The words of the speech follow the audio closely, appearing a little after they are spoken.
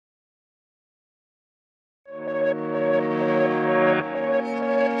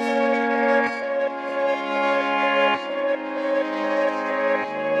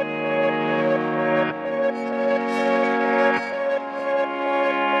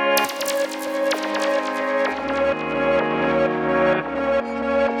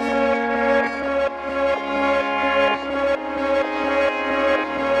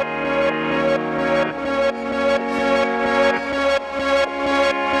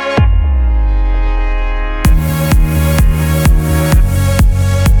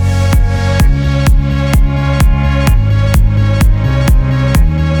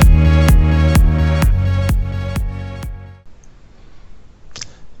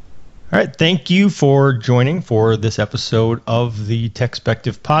All right. Thank you for joining for this episode of the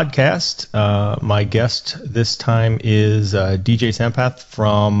Techspective podcast. My guest this time is DJ Sampath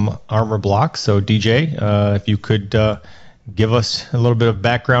from Armorblock. So, DJ, if you could give us a little bit of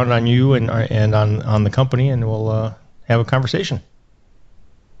background on you and on the company, and we'll have a conversation.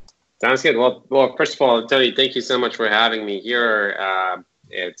 Sounds good. Well, first of all, Tony, thank you so much for having me here.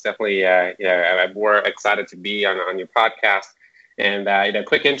 It's definitely, I'm more excited to be on your podcast. And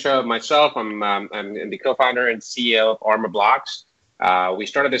quick intro of myself. I'm the co-founder and CEO of Armorblock. We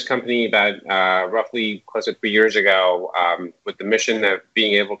started this company about roughly close to 3 years ago with the mission of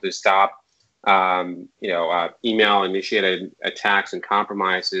being able to stop, email-initiated attacks and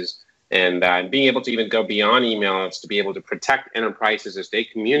compromises, and being able to even go beyond emails to be able to protect enterprises as they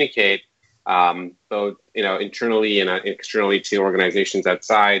communicate, both internally and externally to organizations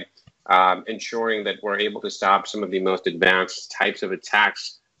outside. Ensuring that we're able to stop some of the most advanced types of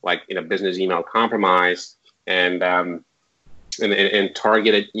attacks, like business email compromise and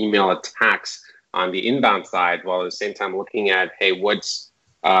targeted email attacks on the inbound side, while at the same time looking at what's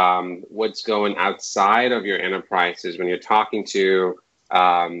going outside of your enterprises when you're talking to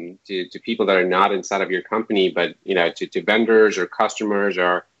people that are not inside of your company, but to vendors or customers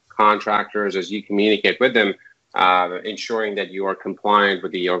or contractors as you communicate with them. Ensuring that you are compliant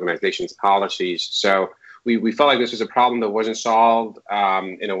with the organization's policies. So we felt like this was a problem that wasn't solved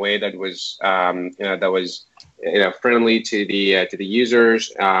in a way that was friendly to the users.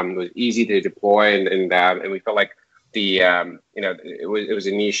 It was easy to deploy, and we felt like it was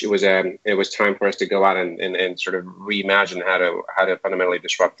a niche. It was time for us to go out and sort of reimagine how to fundamentally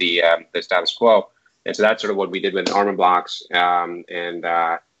disrupt the status quo. And so that's sort of what we did with Armorblock.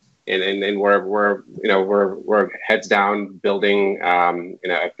 And we're heads down building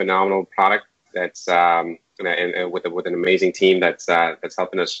a phenomenal product that's and with an amazing team that's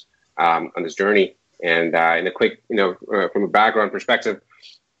helping us on this journey. And in a quick from a background perspective,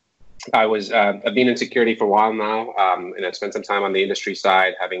 I've been in security for a while now, and I've spent some time on the industry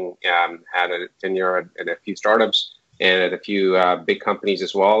side, having had a tenure at a few startups and at a few big companies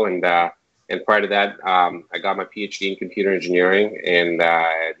as well. And prior to that, I got my PhD in computer engineering and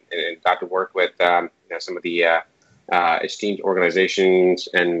got to work with some of the esteemed organizations,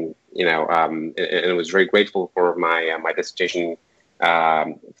 and was very grateful for my dissertation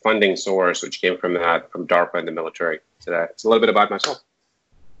funding source, which came from DARPA and the military. So that's a little bit about myself.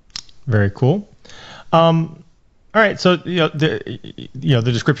 Very cool. All right, so the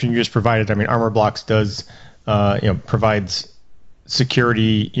description you just provided. I mean, Armorblock does provides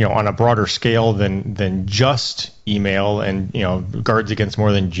security, on a broader scale than just email, and guards against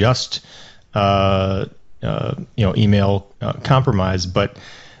more than just email compromise. But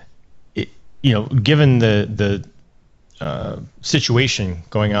given the situation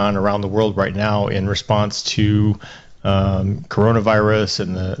going on around the world right now in response to coronavirus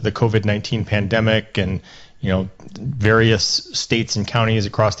and the COVID-19 pandemic, and various states and counties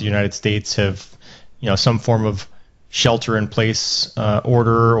across the United States have some form of shelter in place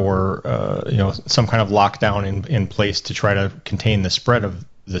order, or some kind of lockdown in place to try to contain the spread of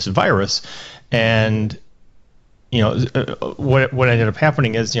this virus. And what ended up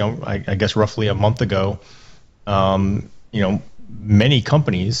happening is I guess roughly a month ago, many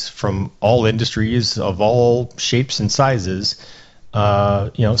companies from all industries of all shapes and sizes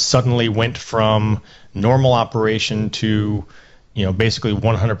suddenly went from normal operation to basically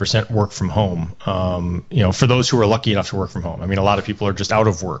 100% work from home. For those who are lucky enough to work from home. I mean, a lot of people are just out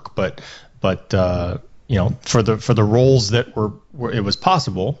of work, but for the roles that it was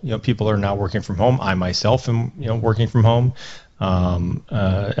possible, people are now working from home. I myself am, working from home. And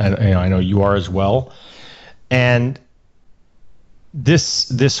I know you are as well. And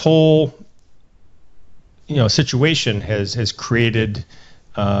this whole, situation has created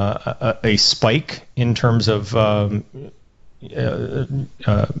a spike in terms of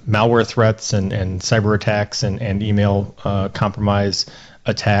malware threats and cyber attacks and email compromise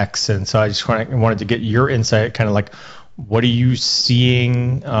attacks. And so I just wanted to get your insight, kind of like, what are you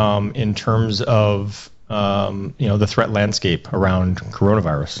seeing in terms of the threat landscape around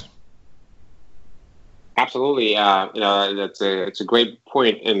coronavirus? Absolutely, it's a great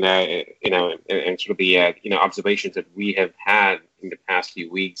point, and and sort of the observations that we have had in the past few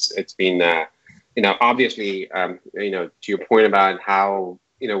weeks. It's been obviously to your point about how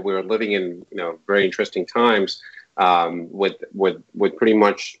we're living in very interesting times with pretty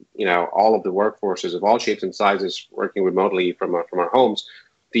much all of the workforces of all shapes and sizes working remotely from our homes.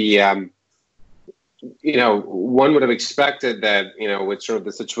 The one would have expected that with sort of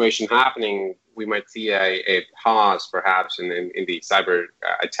the situation happening, we might see a pause perhaps in the cyber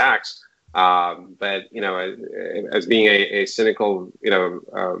attacks. But as being a cynical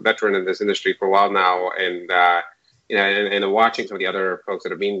veteran in this industry for a while now, and watching some of the other folks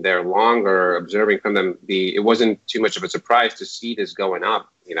that have been there longer, observing from them, it wasn't too much of a surprise to see this going up.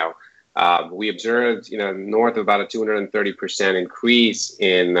 We observed north of about a 230% increase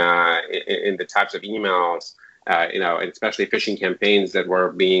in the types of emails, and especially phishing campaigns that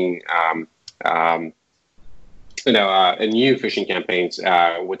were being new phishing campaigns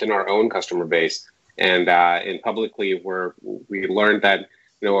within our own customer base, and publicly we learned that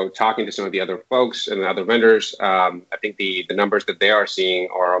talking to some of the other folks and other vendors, I think the numbers that they are seeing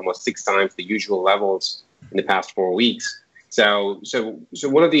are almost 6 times the usual levels in the past 4 weeks. So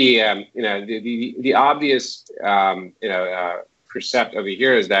one of the obvious percept over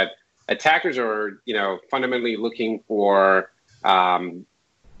here is that attackers are fundamentally looking for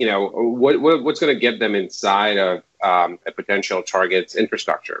what's going to get them inside of a potential target's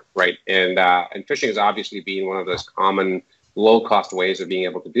infrastructure, right? And phishing has obviously been one of those common low-cost ways of being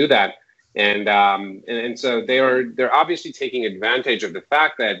able to do that. And so they're obviously taking advantage of the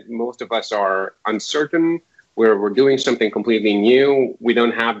fact that most of us are uncertain. We're doing something completely new. We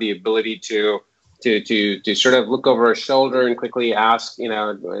don't have the ability to sort of look over our shoulder and quickly ask,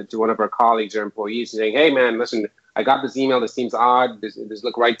 to one of our colleagues or employees, saying, "Hey, man, listen, I got this email. This seems odd. Does this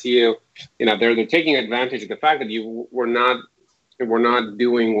look right to you?" They're taking advantage of the fact that we're not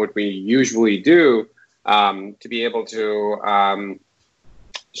doing what we usually do to be able to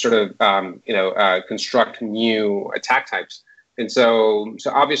construct new attack types. And so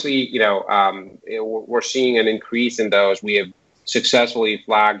obviously, we're seeing an increase in those. We have successfully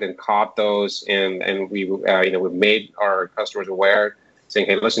flagged and caught those, and we've made our customers aware, saying,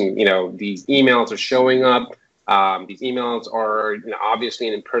 "Hey, listen, these emails are showing up. These emails are obviously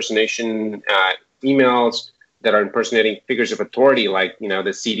an impersonation emails that are impersonating figures of authority, like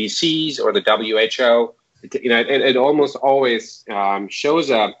the CDCs or the WHO. It almost always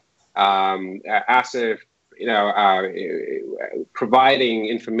shows up as if providing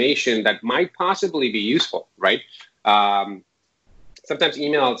information that might possibly be useful, right? Sometimes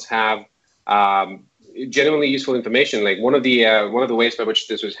emails have genuinely useful information. Like one of the ways by which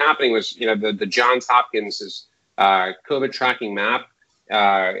this was happening was the Johns Hopkins COVID tracking map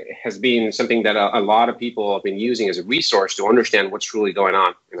has been something that a lot of people have been using as a resource to understand what's really going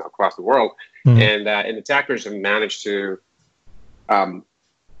on across the world. Mm-hmm. And attackers have managed to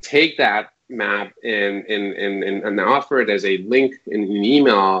take that map and offer it as a link in an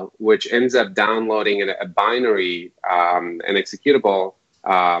email, which ends up downloading a binary, an executable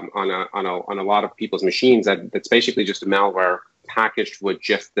on a lot of people's machines. That's basically just a malware packaged with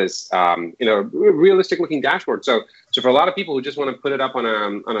just this realistic looking dashboard. So for a lot of people who just want to put it up on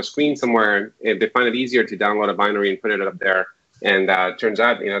a screen somewhere, they find it easier to download a binary and put it up there. And turns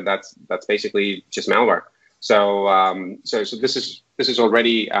out that's basically just malware. So this is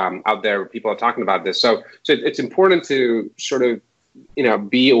already out there. People are talking about this. So it's important to sort of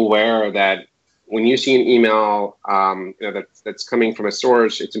be aware that when you see an email that's coming from a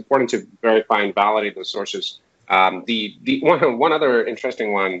source, it's important to verify and validate those sources. The one other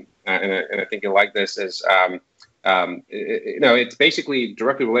interesting one, and I think you'll like this, is it's basically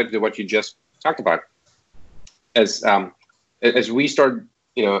directly related to what you just talked about. As we start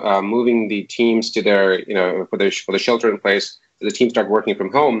moving the teams to their for the shelter in place, the teams start working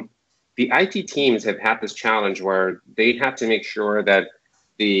from home, the IT teams have had this challenge where they have to make sure that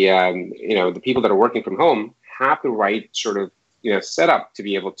the people that are working from home have the right sort of setup to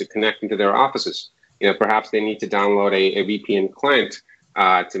be able to connect into their offices. Perhaps they need to download a VPN client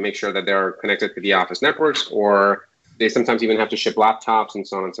to make sure that they're connected to the office networks, or they sometimes even have to ship laptops and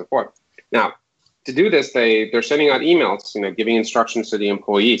so on and so forth. Now, to do this, they're sending out emails, giving instructions to the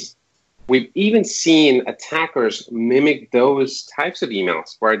employees. We've even seen attackers mimic those types of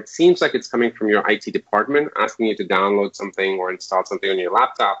emails where it seems like it's coming from your IT department, asking you to download something or install something on your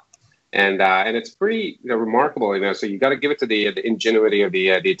laptop. And it's pretty remarkable, So you got to give it to the ingenuity of the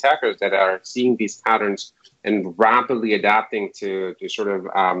attackers that are seeing these patterns and rapidly adapting to sort of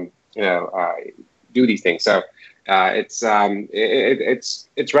do these things. So it's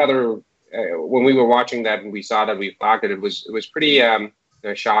rather when we were watching that and we saw that we flagged it, it was pretty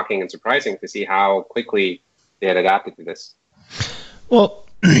shocking and surprising to see how quickly they had adapted to this. Well,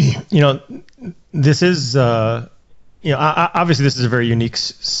 this is. Obviously this is a very unique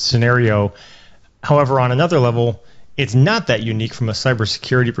scenario. However, on another level, it's not that unique from a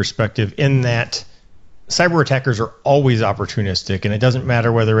cybersecurity perspective in that cyber attackers are always opportunistic, and it doesn't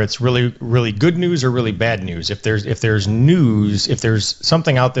matter whether it's really, really good news or really bad news. If there's news, if there's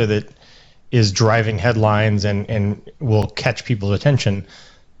something out there that is driving headlines and will catch people's attention,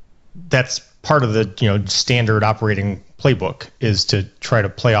 that's part of the standard operating playbook, is to try to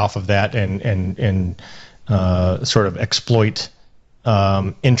play off of that and sort of exploit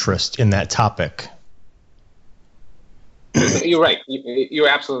interest in that topic. You're right. You're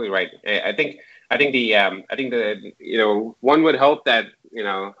absolutely right. I think the one would hope that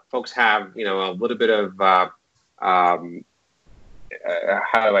folks have a little bit of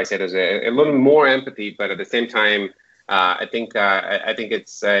how do I say this, a little more empathy, but at the same time, I think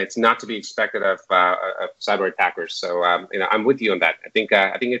it's not to be expected of cyber attackers. So I'm with you on that. I think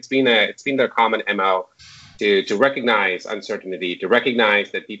it's been their common MO to recognize uncertainty, to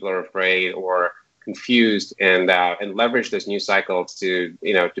recognize that people are afraid or confused, and leverage this news cycle to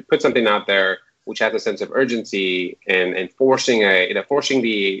put something out there which has a sense of urgency and forcing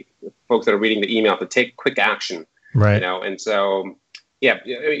the folks that are reading the email to take quick action. Right. And so. Yeah,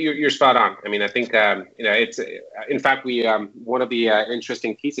 you're spot on. I mean, I think it's. In fact, we one of the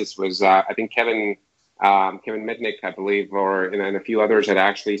interesting pieces was I think Kevin Mitnick, I believe, and a few others had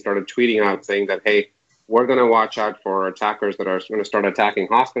actually started tweeting out saying that, hey, we're going to watch out for attackers that are going to start attacking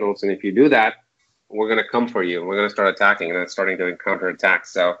hospitals, and if you do that, we're going to come for you. We're going to start attacking, and it's starting to encounter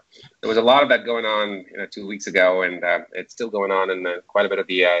attacks. So there was a lot of that going on 2 weeks ago, and it's still going on in quite a bit of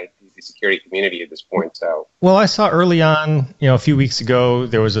the security community at this point. So, well, I saw early on, a few weeks ago,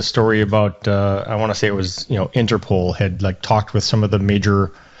 there was a story about I want to say it was Interpol had talked with some of the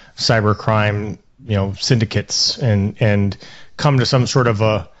major cybercrime syndicates and come to some sort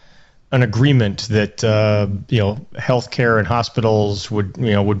of an agreement that healthcare and hospitals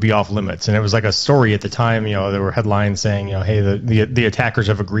would be off limits. And it was like a story at the time. There were headlines saying hey, the attackers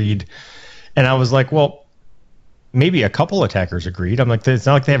have agreed. And I was like, well, maybe a couple attackers agreed. I'm like, it's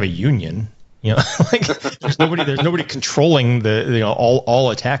not like they have a union. There's nobody controlling the all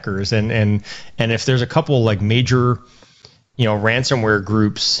attackers. And if there's a couple major ransomware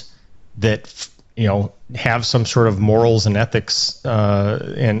groups that have some sort of morals and ethics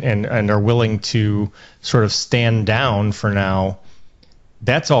and are willing to sort of stand down for now,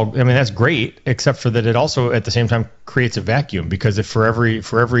 that's all. I mean, that's great, except for that it also at the same time creates a vacuum, because if for every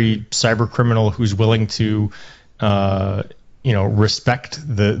cyber criminal who's willing to respect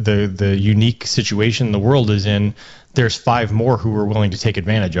the unique situation the world is in, there's 5 more who are willing to take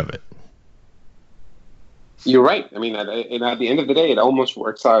advantage of it. You're right. I mean, at the end of the day, it almost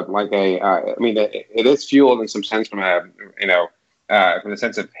works out like it is fueled in some sense from the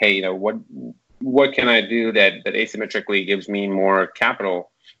sense of, hey, what can I do that asymmetrically gives me more capital?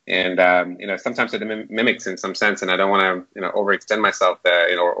 And sometimes it mimics in some sense, and I don't want to overextend myself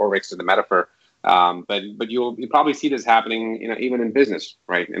or overextend the metaphor. But you'll probably see this happening, even in business,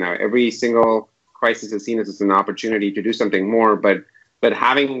 right? Every single crisis is seen as an opportunity to do something more, but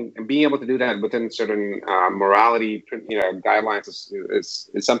being able to do that within certain morality, guidelines is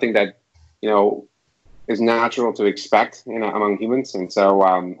something that is natural to expect, among humans. And so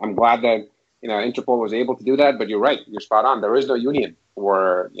I'm glad that Interpol was able to do that. But you're right, you're spot on. There is no union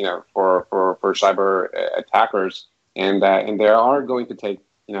for cyber attackers, and they are going to take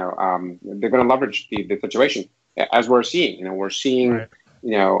they're going to leverage the situation, as we're seeing. We're seeing. Right.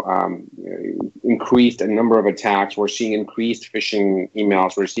 Increased a number of attacks. We're seeing increased phishing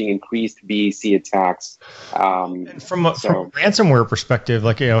emails. We're seeing increased BEC attacks. From a ransomware perspective,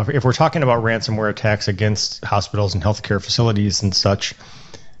 if we're talking about ransomware attacks against hospitals and healthcare facilities and such,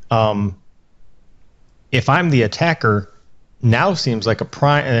 if I'm the attacker, now seems like a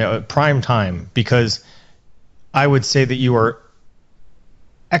prime time, because I would say that you are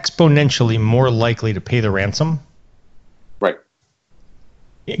exponentially more likely to pay the ransom. Right.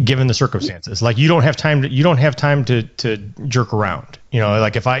 Given the circumstances, you don't have time to jerk around.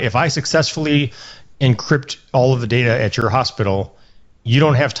 If I successfully encrypt all of the data at your hospital, you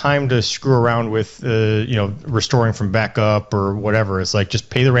don't have time to screw around with restoring from backup or whatever. It's just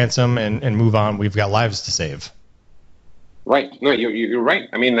pay the ransom and move on. We've got lives to save. Right. No, you're right.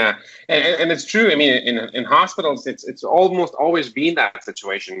 I mean, and it's true. I mean, in hospitals, it's almost always been that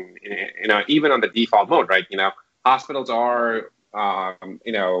situation. Even on the default mode, right? Hospitals are.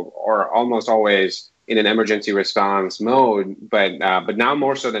 Or almost always in an emergency response mode, but now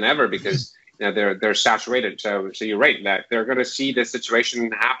more so than ever, because they're saturated. So you're right that they're going to see this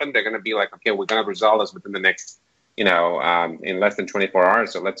situation happen. They're going to be like, okay, we're going to resolve this within the next, in less than 24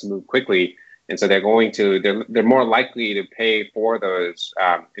 hours. So let's move quickly. And so they're more likely to pay for those,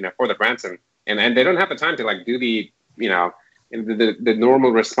 for the ransom, and they don't have the time to do the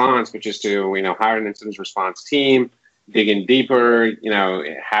normal response, which is to hire an incident response team, dig in deeper,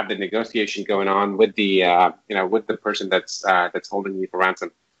 have the negotiation going on with the with the person that's holding you for ransom.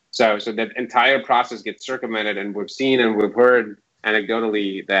 So that entire process gets circumvented, and we've seen and we've heard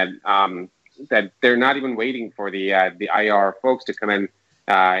anecdotally that that they're not even waiting for the IR folks to come in,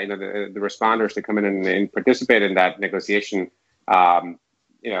 the responders to come in and participate in that negotiation.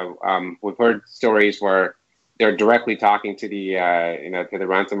 We've heard stories where they're directly talking to the to the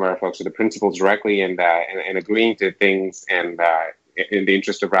ransomware folks or the principals directly and agreeing to things and in the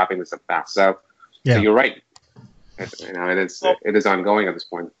interest of wrapping this up fast. So you're right. It is ongoing at this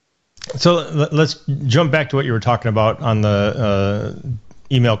point. So let's jump back to what you were talking about on the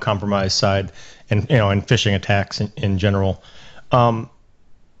email compromise side, and and phishing attacks in general.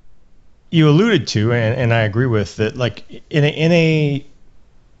 You alluded to, and I agree with that. Like in a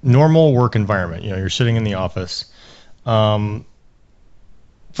normal work environment, you're sitting in the office. First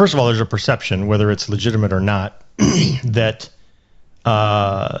of all, there's a perception, whether it's legitimate or not, that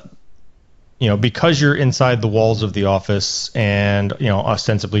because you're inside the walls of the office and,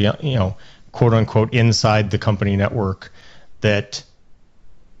 ostensibly, quote unquote, inside the company network, that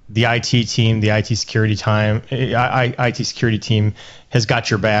the IT team, the IT security team has got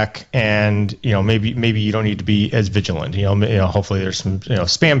your back, and maybe you don't need to be as vigilant. Hopefully there's some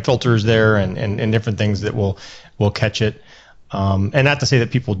spam filters there and different things that will catch it. And not to say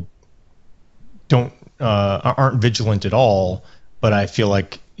that people aren't vigilant at all, but I feel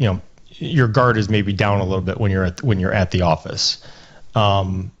like your guard is maybe down a little bit when you're at the office.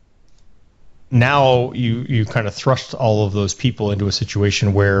 Now you kind of thrust all of those people into a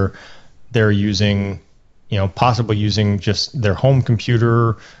situation where they're using, possibly using just their home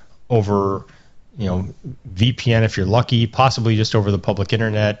computer over, VPN if you're lucky, possibly just over the public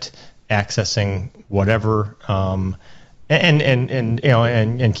internet, accessing whatever, and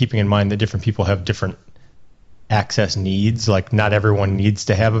keeping in mind that different people have different access needs. Like not everyone needs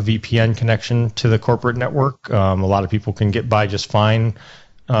to have a VPN connection to the corporate network. A lot of people can get by just fine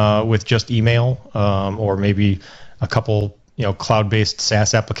with just email, or maybe a couple, cloud-based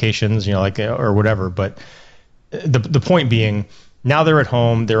SaaS applications, or whatever. But the point being, now they're at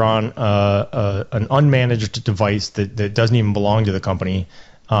home, they're on an unmanaged device that doesn't even belong to the company,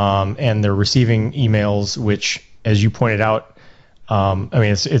 and they're receiving emails, which, as you pointed out,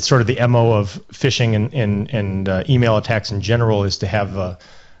 it's sort of the MO of phishing and email attacks in general is to have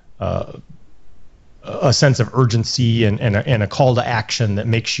a sense of urgency and a call to action that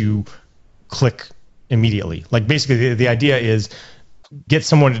makes you click immediately. Like basically the idea is get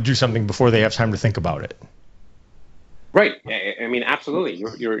someone to do something before they have time to think about it. Right. I mean, absolutely.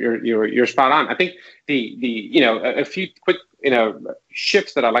 You're spot on. I think a few quick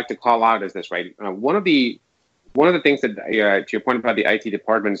shifts that I'd like to call out is this, right? One of the things that to your point about the IT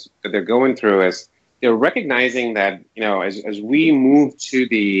departments that they're going through is they're recognizing that as we move to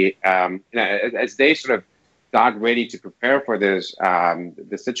the as they sort of got ready to prepare for this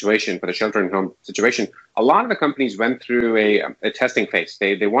the situation, for the shelter at home situation, a lot of the companies went through a testing phase.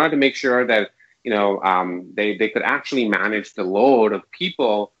 They wanted to make sure that they could actually manage the load of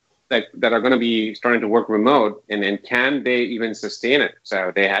people that are going to be starting to work remote, and can they even sustain it?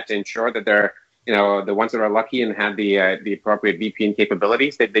 So they had to ensure that they're the ones that are lucky and had the appropriate VPN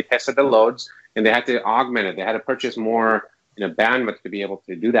capabilities, they tested the loads, and they had to augment it. They had to purchase more bandwidth to be able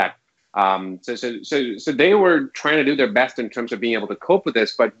to do that. So they were trying to do their best in terms of being able to cope with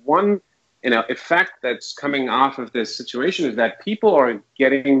this. But one effect that's coming off of this situation is that people are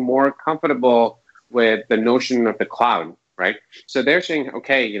getting more comfortable with the notion of the cloud, right? So they're saying,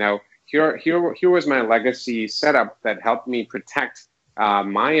 okay, here was my legacy setup that helped me protect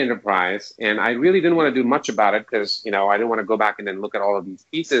my enterprise, and I really didn't want to do much about it because I didn't want to go back and then look at all of these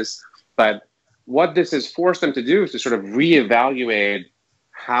pieces. But what this has forced them to do is to sort of reevaluate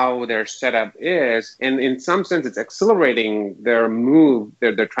how their setup is, and in some sense, it's accelerating their move,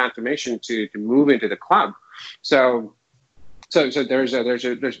 their transformation to move into the cloud. So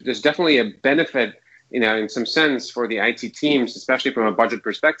there's definitely a benefit, in some sense, for the IT teams, especially from a budget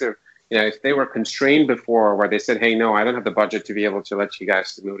perspective. If they were constrained before, where they said, "Hey, no, I don't have the budget to be able to let you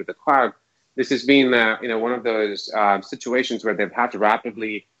guys move to the cloud," this has been, one of those situations where they've had to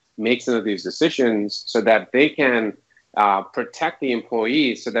rapidly make some of these decisions so that they can protect the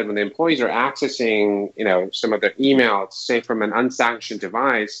employees, so that when the employees are accessing, some of their emails, say from an unsanctioned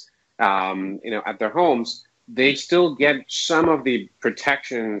device, at their homes, they still get some of the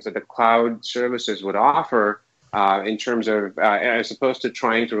protections that the cloud services would offer. In terms of, as opposed to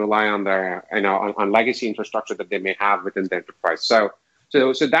trying to rely on their, on legacy infrastructure that they may have within the enterprise. So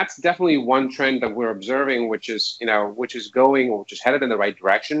that's definitely one trend that we're observing, which is headed in the right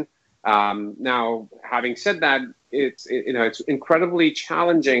direction. Now, having said that, it's incredibly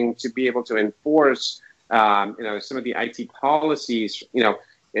challenging to be able to enforce, some of the IT policies.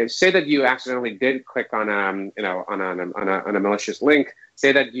 say that you accidentally did click on on a malicious link.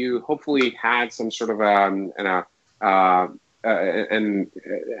 Say that you hopefully had some sort of an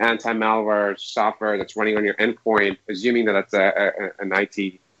anti-malware software that's running on your endpoint, assuming that that's an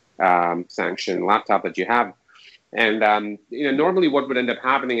IT sanctioned laptop that you have. And normally what would end up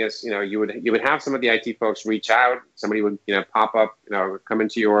happening is you would have some of the IT folks reach out. Somebody would pop up, come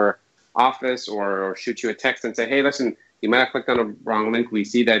into your office or shoot you a text and say, hey, listen, you might have clicked on a wrong link. We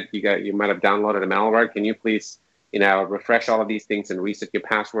see that you might have downloaded a malware. Can you please refresh all of these things and reset your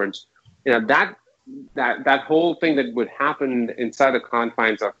passwords? That whole thing that would happen inside the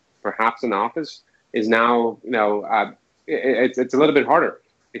confines of perhaps an office is now it's a little bit harder,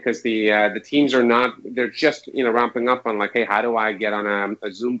 because the teams are not, they're just ramping up on like, hey, how do I get on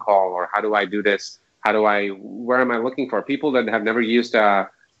a Zoom call, or how do I do this? Where am I looking for? People that have never used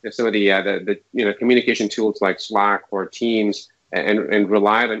some of the communication tools like Slack or Teams and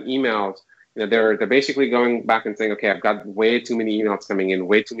relied on emails. They're basically going back and saying, okay, I've got way too many emails coming in,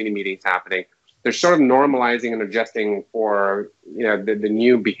 way too many meetings happening. They're sort of normalizing and adjusting for the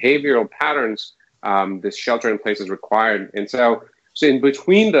new behavioral patterns this shelter in place is required. And so in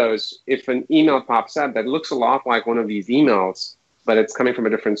between those, if an email pops up that looks a lot like one of these emails, but it's coming from a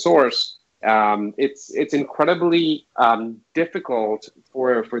different source, it's incredibly difficult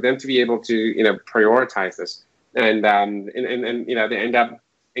for them to be able to prioritize this, and they end up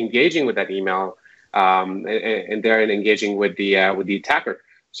engaging with that email, and they're engaging with the attacker.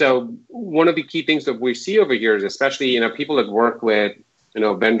 So one of the key things that we see over here is, especially people that work with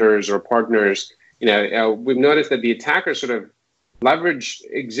vendors or partners, we've noticed that the attackers sort of leverage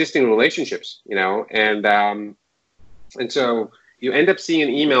existing relationships, and so you end up seeing an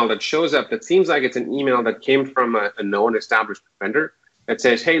email that shows up that seems like it's an email that came from a known established vendor that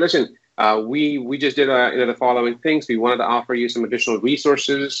says, hey, listen, we just did the following things. We wanted to offer you some additional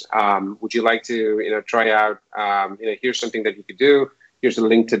resources. Would you like to try out? Here's something that you could do. Here's a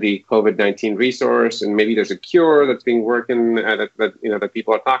link to the COVID-19 resource, and maybe there's a cure that's being working that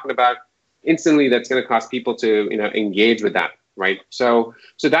people are talking about. Instantly, that's going to cause people to engage with that, right? So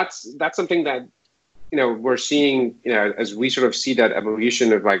that's something that we're seeing as we sort of see that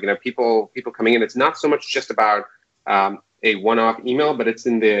evolution of people coming in. It's not so much just about a one-off email, but it's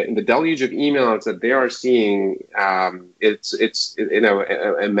in the deluge of emails that they are seeing. It's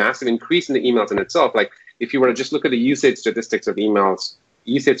a massive increase in the emails in itself. Like, if you were to just look at the usage statistics of emails,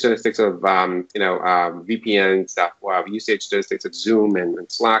 usage statistics of VPN stuff, usage statistics of Zoom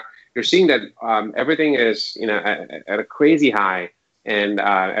and Slack, you're seeing that everything is at a crazy high and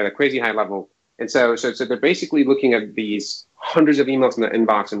at a crazy high level. And so they're basically looking at these hundreds of emails in the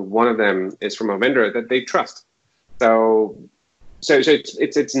inbox, and one of them is from a vendor that they trust. So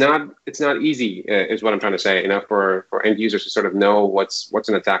it's not easy, is what I'm trying to say, for end users to sort of know what's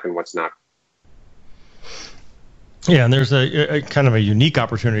an attack and what's not. Yeah, and there's a kind of a unique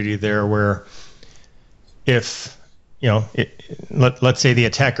opportunity there where if let's say the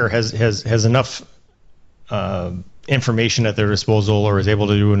attacker has enough information at their disposal, or is able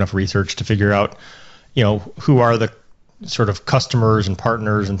to do enough research to figure out who are the sort of customers and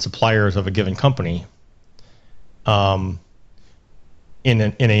partners and suppliers of a given company. In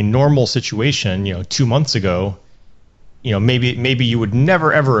a normal situation, 2 months ago, maybe you would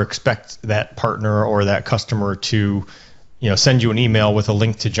never ever expect that partner or that customer to send you an email with a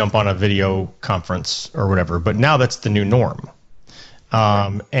link to jump on a video conference or whatever. But now that's the new norm.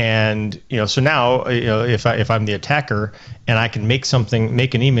 And so now if I'm the attacker and I can make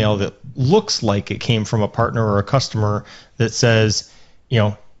an email that looks like it came from a partner or a customer that says,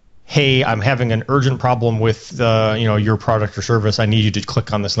 hey, I'm having an urgent problem with your product or service. I need you to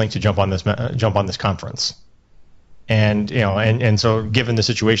click on this link to jump on this conference. And and so given the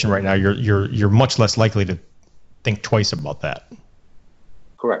situation right now, you're much less likely to think twice about that.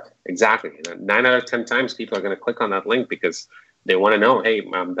 Correct. Exactly. 9 out of 10 times people are going to click on that link because they want to know, hey,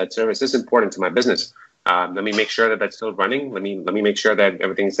 that service is important to my business. Let me make sure that that's still running. Let me make sure that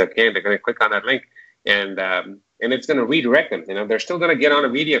everything's okay. They're going to click on that link, and it's going to redirect them. They're still going to get on a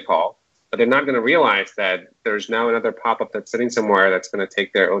video call, but they're not going to realize that there's now another pop-up that's sitting somewhere that's going to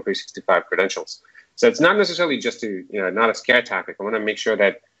take their O365 credentials. So it's not necessarily just to not a scare tactic. I want to make sure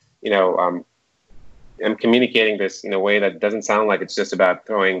that I'm communicating this in a way that doesn't sound like it's just about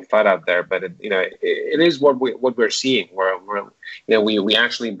throwing FUD out there, but it is what we're seeing. We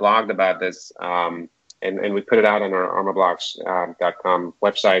actually blogged about this, and we put it out on our armorblogs.com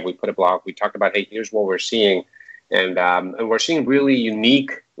website. We put a blog. We talked about, hey, here's what we're seeing, and we're seeing really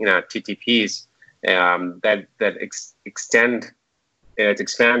unique TTPs that extend it's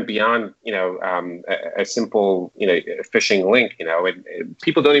expand beyond, a simple, phishing link.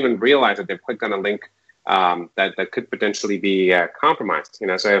 People don't even realize that they've clicked on a link that could potentially be compromised.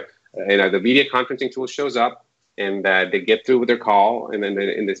 So the video conferencing tool shows up, and they get through with their call, and then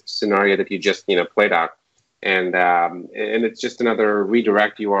in this scenario that you just played out, and it's just another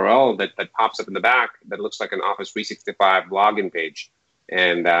redirect URL that pops up in the back that looks like an Office 365 login page,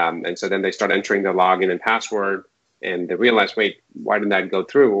 and so then they start entering their login and password, and they realize, wait, why didn't that go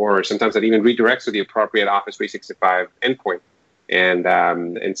through? Or sometimes that even redirects to the appropriate Office 365 endpoint. And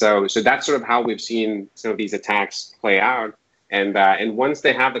so that's sort of how we've seen some of these attacks play out. And once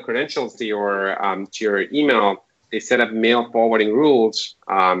they have the credentials to your email, they set up mail forwarding rules,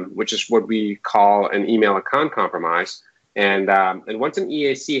 which is what we call an email account compromise. And once an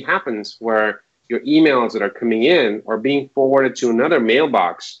EAC happens, where your emails that are coming in are being forwarded to another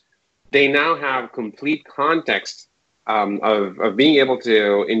mailbox, they now have complete context of being able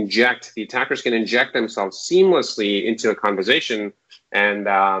to the attackers can inject themselves seamlessly into a conversation and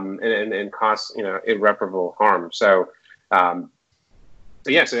cause irreparable harm. So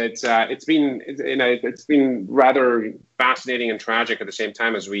it's been rather fascinating and tragic at the same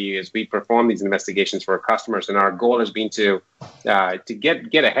time as we perform these investigations for our customers, and our goal has been to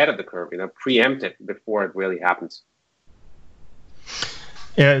get ahead of the curve, preempt it before it really happens.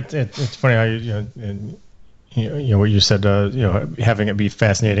 Yeah, it's funny how what you said, having it be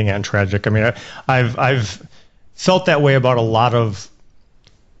fascinating and tragic. I mean, I've felt that way about a lot of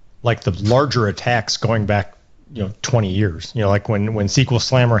like the larger attacks going back 20 years, like when SQL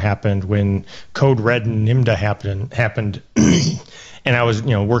Slammer happened, when Code Red and NIMDA happened, and I was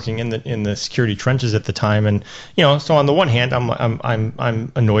working in the security trenches at the time, and so on the one hand I'm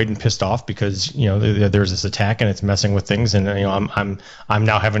annoyed and pissed off because there's this attack and it's messing with things, and I'm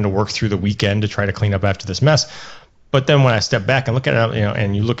now having to work through the weekend to try to clean up after this mess. But then when I step back and look at it,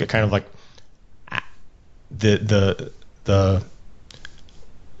 and you look at kind of like the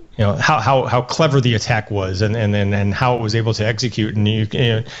how clever the attack was, and how it was able to execute, and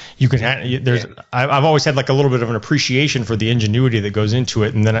I've always had like a little bit of an appreciation for the ingenuity that goes into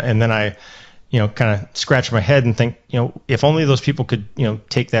it, and then I kind of scratch my head and think, if only those people could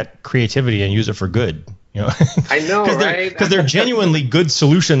take that creativity and use it for good. I know, right? Because they're genuinely good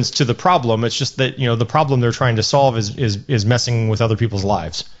solutions to the problem. It's just that the problem they're trying to solve is messing with other people's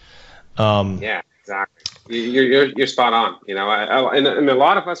lives. Yeah, exactly. You're spot on. And a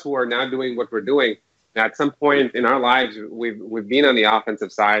lot of us who are now doing what we're doing, at some point in our lives, we've been on the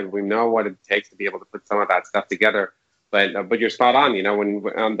offensive side. We know what it takes to be able to put some of that stuff together. But you're spot on. When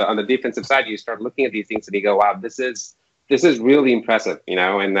on the defensive side, you start looking at these things and you go, wow, this is really impressive.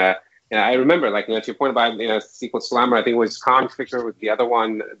 And I remember, like, to your point about SQL Slammer, I think it was Configure with the other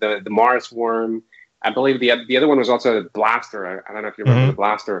one, the Mars Worm. I believe the other one was also the Blaster. I don't know if you remember the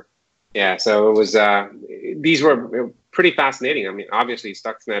Blaster. Yeah, so it was. These were pretty fascinating. I mean, obviously,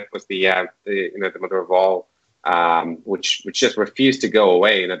 Stuxnet was the mother of all, which just refused to go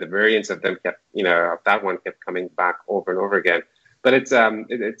away. The variants of them kept, that one kept coming back over and over again. But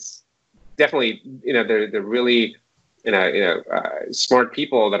it's definitely, they're really, smart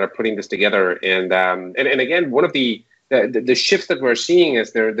people that are putting this together. And again, one of the shifts that we're seeing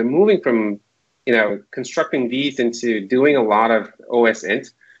is they're moving from, constructing these into doing a lot of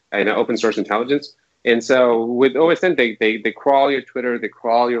OSINT. Open source intelligence. And so with OSINT, they crawl your Twitter, they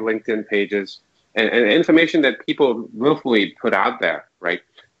crawl your LinkedIn pages, and information that people willfully put out there, right?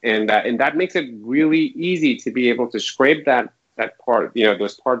 And that makes it really easy to be able to scrape that part,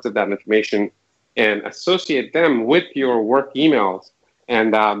 those parts of that information, and associate them with your work emails.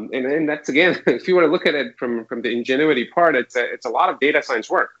 And that's, again, if you want to look at it from the ingenuity part, it's a lot of data science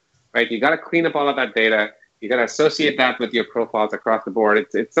work, right? You got to clean up all of that data. You got to associate that with your profiles across the board.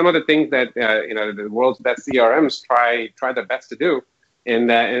 It's some of the things that the world's best CRMs try their best to do,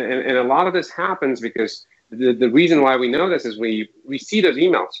 and a lot of this happens because the reason why we know this is we see those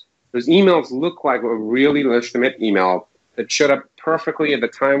emails. Those emails look like a really legitimate email that showed up perfectly at the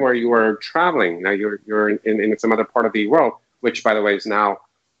time where you were traveling. Now you're in some other part of the world, which, by the way, is now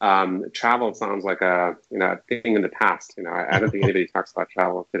travel sounds like a thing in the past. I don't think anybody talks about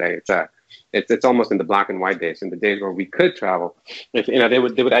travel today. It's almost in the black and white days, in the days where we could travel. If they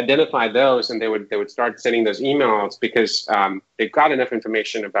would identify those, and they would start sending those emails because they've got enough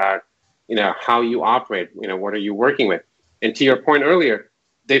information about how you operate. What are you working with? And to your point earlier,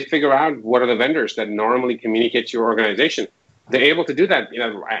 they figure out what are the vendors that normally communicate to your organization. They're able to do that.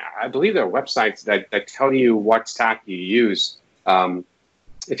 I believe there are websites that tell you what stack you use.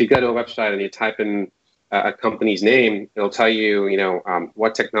 If you go to a website and you type in a company's name, it'll tell you,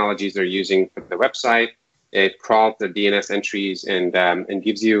 what technologies they're using for the website, It crawls the DNS entries and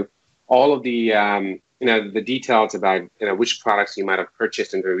gives you all of the the details about which products you might have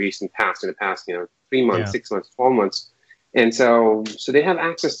purchased in the recent past, 3 months, 6 months, 12 months. And so they have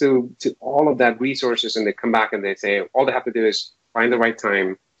access to all of that resources, and they come back and they say all they have to do is find the right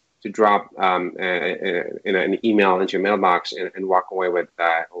time to drop an email into your mailbox and walk away with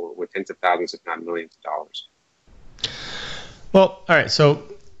tens of thousands, if not millions of dollars. Well, all right. So,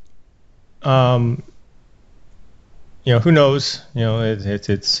 who knows?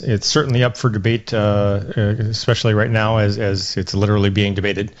 It's certainly up for debate, especially right now as it's literally being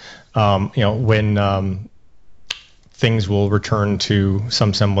debated. When things will return to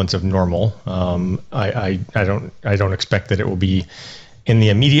some semblance of normal. I don't expect that it will be in the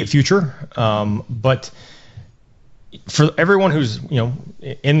immediate future, but for everyone who's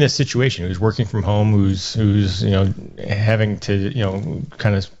in this situation, who's working from home, who's having to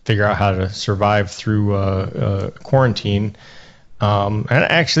kind of figure out how to survive through quarantine, and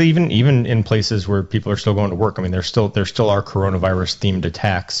actually even in places where people are still going to work. I mean, there still are coronavirus themed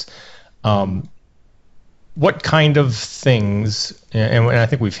attacks. What kind of things, and I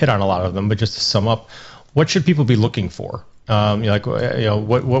think we've hit on a lot of them, but just to sum up, what should people be looking for?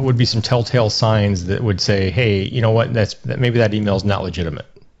 What would be some telltale signs that would say, hey, you know what, maybe that email is not legitimate?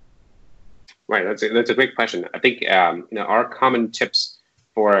 Right, that's a great question. I think our common tips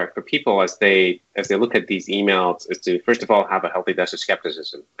for people as they look at these emails is to first of all have a healthy dose of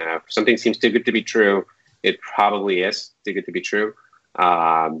skepticism. If something seems too good to be true, it probably is too good to be true.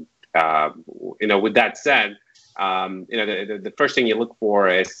 With that said, the first thing you look for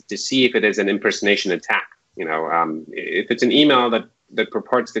is to see if it is an impersonation attack. If it's an email that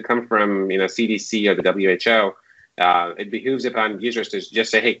purports to come from CDC or the WHO, it behooves upon users to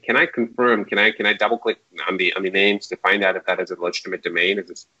just say, hey, can I confirm? Can I double click on the names to find out if that is a legitimate domain? Is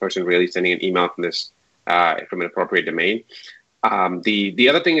this person really sending an email from an appropriate domain? The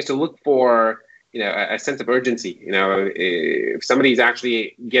other thing is to look for a sense of urgency. If somebody's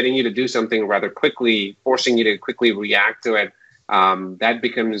actually getting you to do something rather quickly, forcing you to quickly react to it, that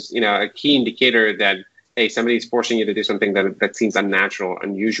becomes a key indicator that, hey, somebody's forcing you to do something that seems unnatural,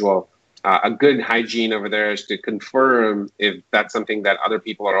 unusual. A good hygiene over there is to confirm if that's something that other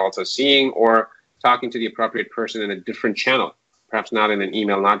people are also seeing, or talking to the appropriate person in a different channel, perhaps not in an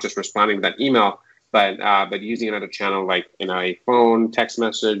email, not just responding to that email, but using another channel like a phone, text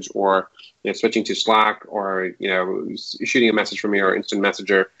message, or switching to Slack, or shooting a message from your instant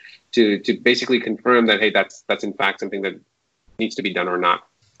messenger to basically confirm that, hey, that's in fact something that needs to be done or not.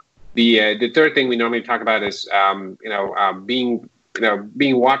 The third thing we normally talk about is being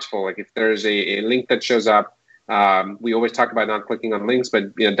watchful. Like if there's a link that shows up, we always talk about not clicking on links,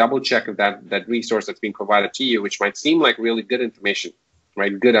 but double check if that resource that's being provided to you, which might seem like really good information,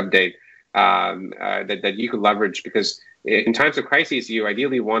 right? Good update that you could leverage, because in times of crises, you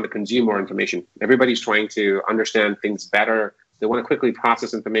ideally want to consume more information. Everybody's trying to understand things better. They want to quickly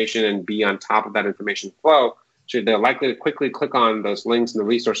process information and be on top of that information flow. So they're likely to quickly click on those links and the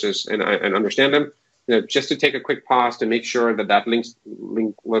resources and understand them. Just to take a quick pause to make sure that link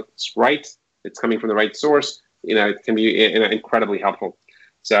looks right, it's coming from the right source. It can be incredibly helpful.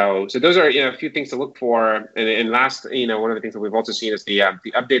 So those are a few things to look for. And last, one of the things that we've also seen is the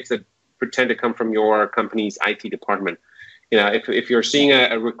updates that pretend to come from your company's IT department. If you're seeing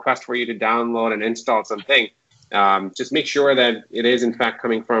a request for you to download and install something, just make sure that it is in fact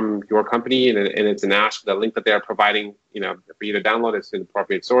coming from your company and it's an ask. The link that they are providing, for you to download is an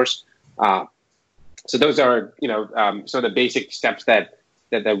appropriate source. So those are, some of the basic steps that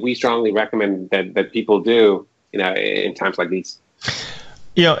we strongly recommend that people do, in times like these.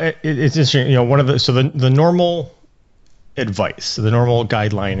 It's interesting. The normal advice, the normal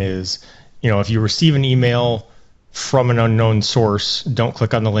guideline is, if you receive an email from an unknown source, don't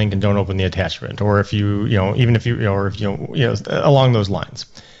click on the link and don't open the attachment. Or if along those lines.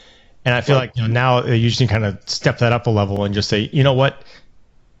 And I feel like now you just kind of step that up a level and just say, you know what?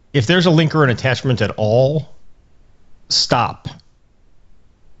 If there's a link or an attachment at all, stop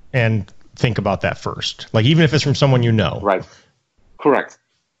and think about that first. Like, even if it's from someone you know. Right. Correct.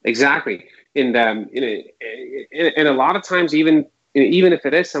 Exactly. And a lot of times, even if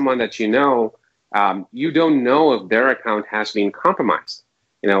it is someone that you don't know if their account has been compromised.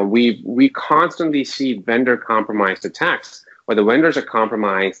 We constantly see vendor compromised attacks, where the vendors are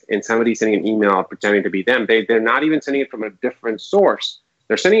compromised and somebody's sending an email pretending to be them. They're not even sending it from a different source.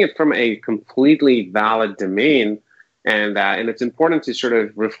 They're sending it from a completely valid domain, and it's important to sort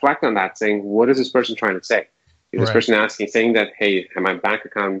of reflect on that, saying, what is this person trying to say? Is this person saying that, hey, my bank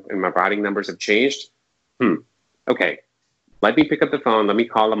account and my routing numbers have changed? Okay. let me pick up the phone. Let me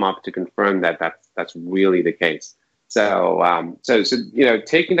call them up to confirm that that's really the case. So,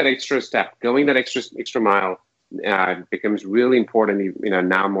 taking that extra step, going that extra mile, becomes really important.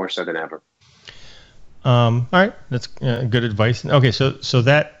 Now more so than ever. All right, that's good advice. Okay, so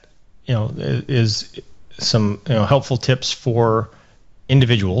that is some helpful tips for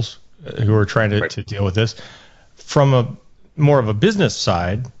individuals who are trying to deal with this. From a more of a business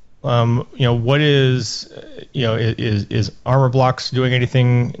side, what is Armorblocks doing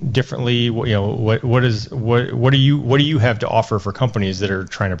anything differently? What do you have to offer for companies that are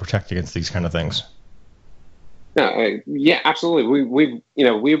trying to protect against these kind of things? Yeah, absolutely.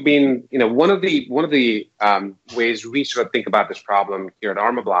 We've been one of the ways we sort of think about this problem here at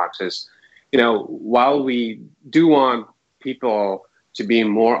Armorblocks is, while we do want people to be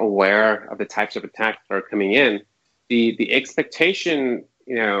more aware of the types of attacks that are coming in, the expectation,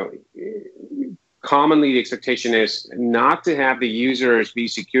 commonly the expectation is not to have the users be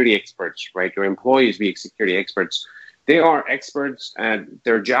security experts, right? Your employees be security experts. They are experts at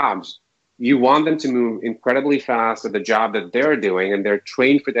their jobs. You want them to move incredibly fast at the job that they're doing, and they're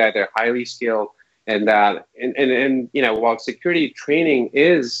trained for that. They're highly skilled, and while security training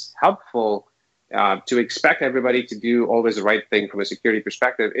is helpful, to expect everybody to do always the right thing from a security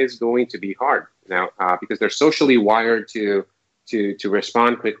perspective is going to be hard now, because they're socially wired to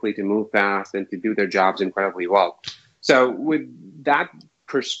respond quickly, to move fast, and to do their jobs incredibly well. So with that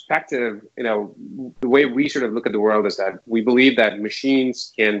perspective, the way we sort of look at the world is that we believe that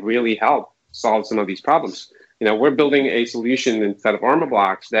machines can really help solve some of these problems. We're building a solution instead of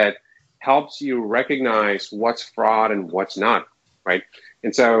Armorblocks that helps you recognize what's fraud and what's not, right?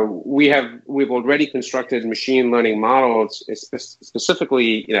 And so we've already constructed machine learning models,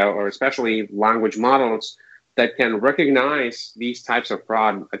 specifically, or especially language models that can recognize these types of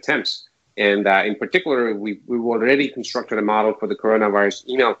fraud attempts. And in particular, we've already constructed a model for the coronavirus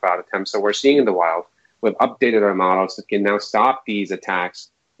email fraud attempts that we're seeing in the wild. We've updated our models that can now stop these attacks,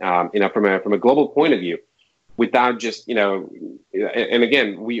 from a global point of view, without just, and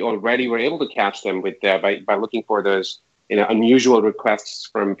again, we already were able to catch them with by looking for those unusual requests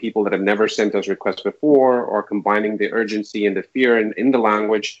from people that have never sent those requests before, or combining the urgency and the fear in the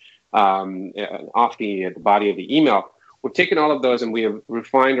language off the body of the email. We've taken all of those and we have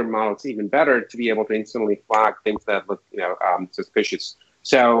refined our models even better to be able to instantly flag things that look, suspicious.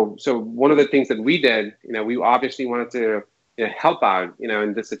 So one of the things that we did, we obviously wanted to help out,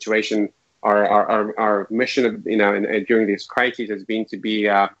 in this situation. Our mission, during these crises has been to be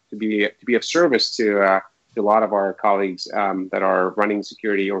of service to a lot of our colleagues that are running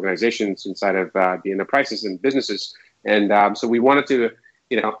security organizations inside of the enterprises and businesses, and so we wanted to,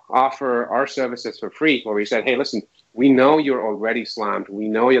 offer our services for free. Where we said, hey, listen, we know you're already slammed. We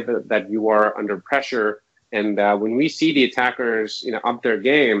know that you are under pressure, and when we see the attackers, up their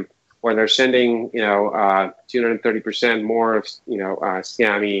game, where they're sending, 230% more of,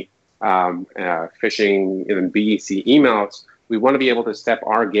 scammy, phishing, BEC emails, we want to be able to step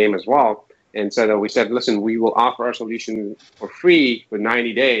our game as well. And so we said, listen, we will offer our solution for free for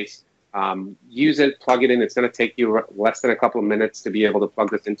 90 days. Use it, plug it in. It's going to take you less than a couple of minutes to be able to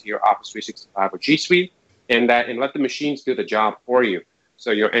plug this into your Office 365 or G Suite, and let the machines do the job for you.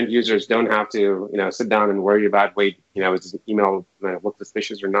 So your end users don't have to, sit down and worry about, is this email look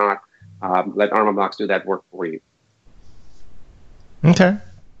suspicious or not? Let Armorblocks do that work for you. Okay.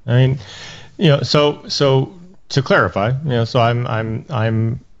 I mean, so to clarify, so I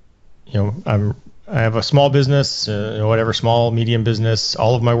have a small business, small, medium business.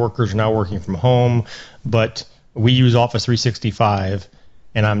 All of my workers are now working from home, but we use Office 365,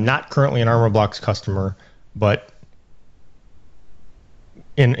 and I'm not currently an Armorblocks customer, but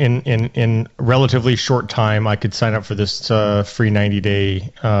in relatively short time, I could sign up for this free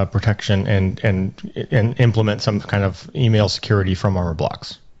 90-day protection and implement some kind of email security from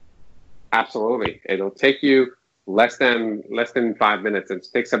Armorblocks. Absolutely. It'll take you less than 5 minutes. It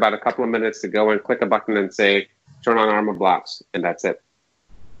takes about a couple of minutes to go and click a button and say, turn on Armorblocks, and that's it.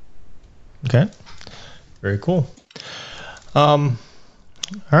 Okay. Very cool. All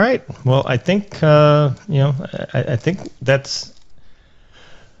right. Well, I think, I think that's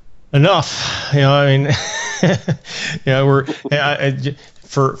enough. We're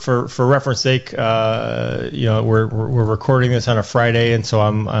for reference sake, we're recording this on a Friday, and so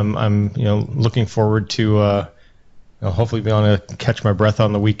I'm looking forward to hopefully being able to catch my breath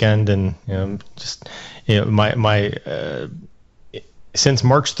on the weekend, and since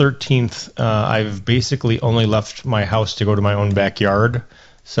March 13th, I've basically only left my house to go to my own backyard.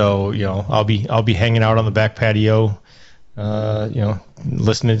 So I'll be hanging out on the back patio,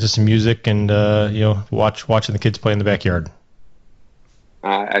 listening to some music and watching the kids play in the backyard.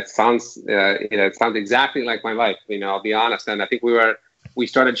 it sounds exactly like my life. I'll be honest. And I think we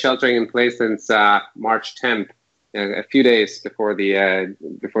started sheltering in place since March 10th, a few days before the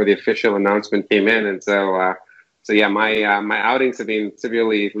official announcement came in. And so yeah, my outings have been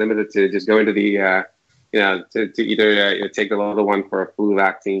severely limited to just going to the to either take the little one for a flu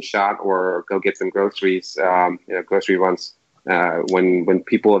vaccine shot or go get some groceries, grocery runs when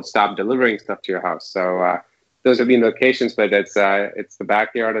people have stopped delivering stuff to your house. So those have been the occasions, but it's the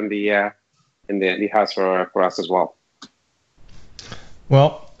backyard and the house for us as well.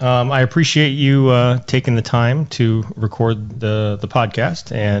 Well, I appreciate you taking the time to record the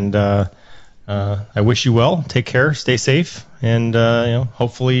podcast, and I wish you well. Take care, stay safe, and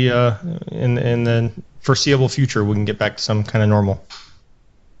hopefully in the foreseeable future we can get back to some kind of normal.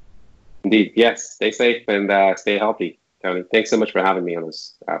 Indeed, yes. Stay safe and stay healthy, Tony. Thanks so much for having me on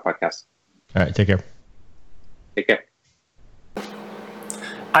this podcast. All right, take care. Take care.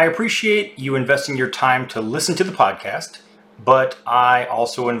 I appreciate you investing your time to listen to the podcast, but I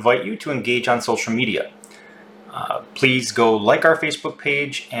also invite you to engage on social media. Please go like our Facebook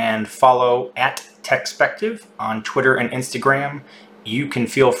page and follow @Techspective on Twitter and Instagram. You can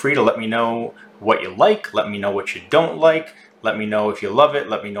feel free to let me know what you like, let me know what you don't like, let me know if you love it,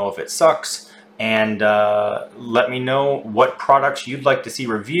 let me know if it sucks, and let me know what products you'd like to see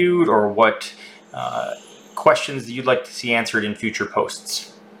reviewed or what questions that you'd like to see answered in future posts.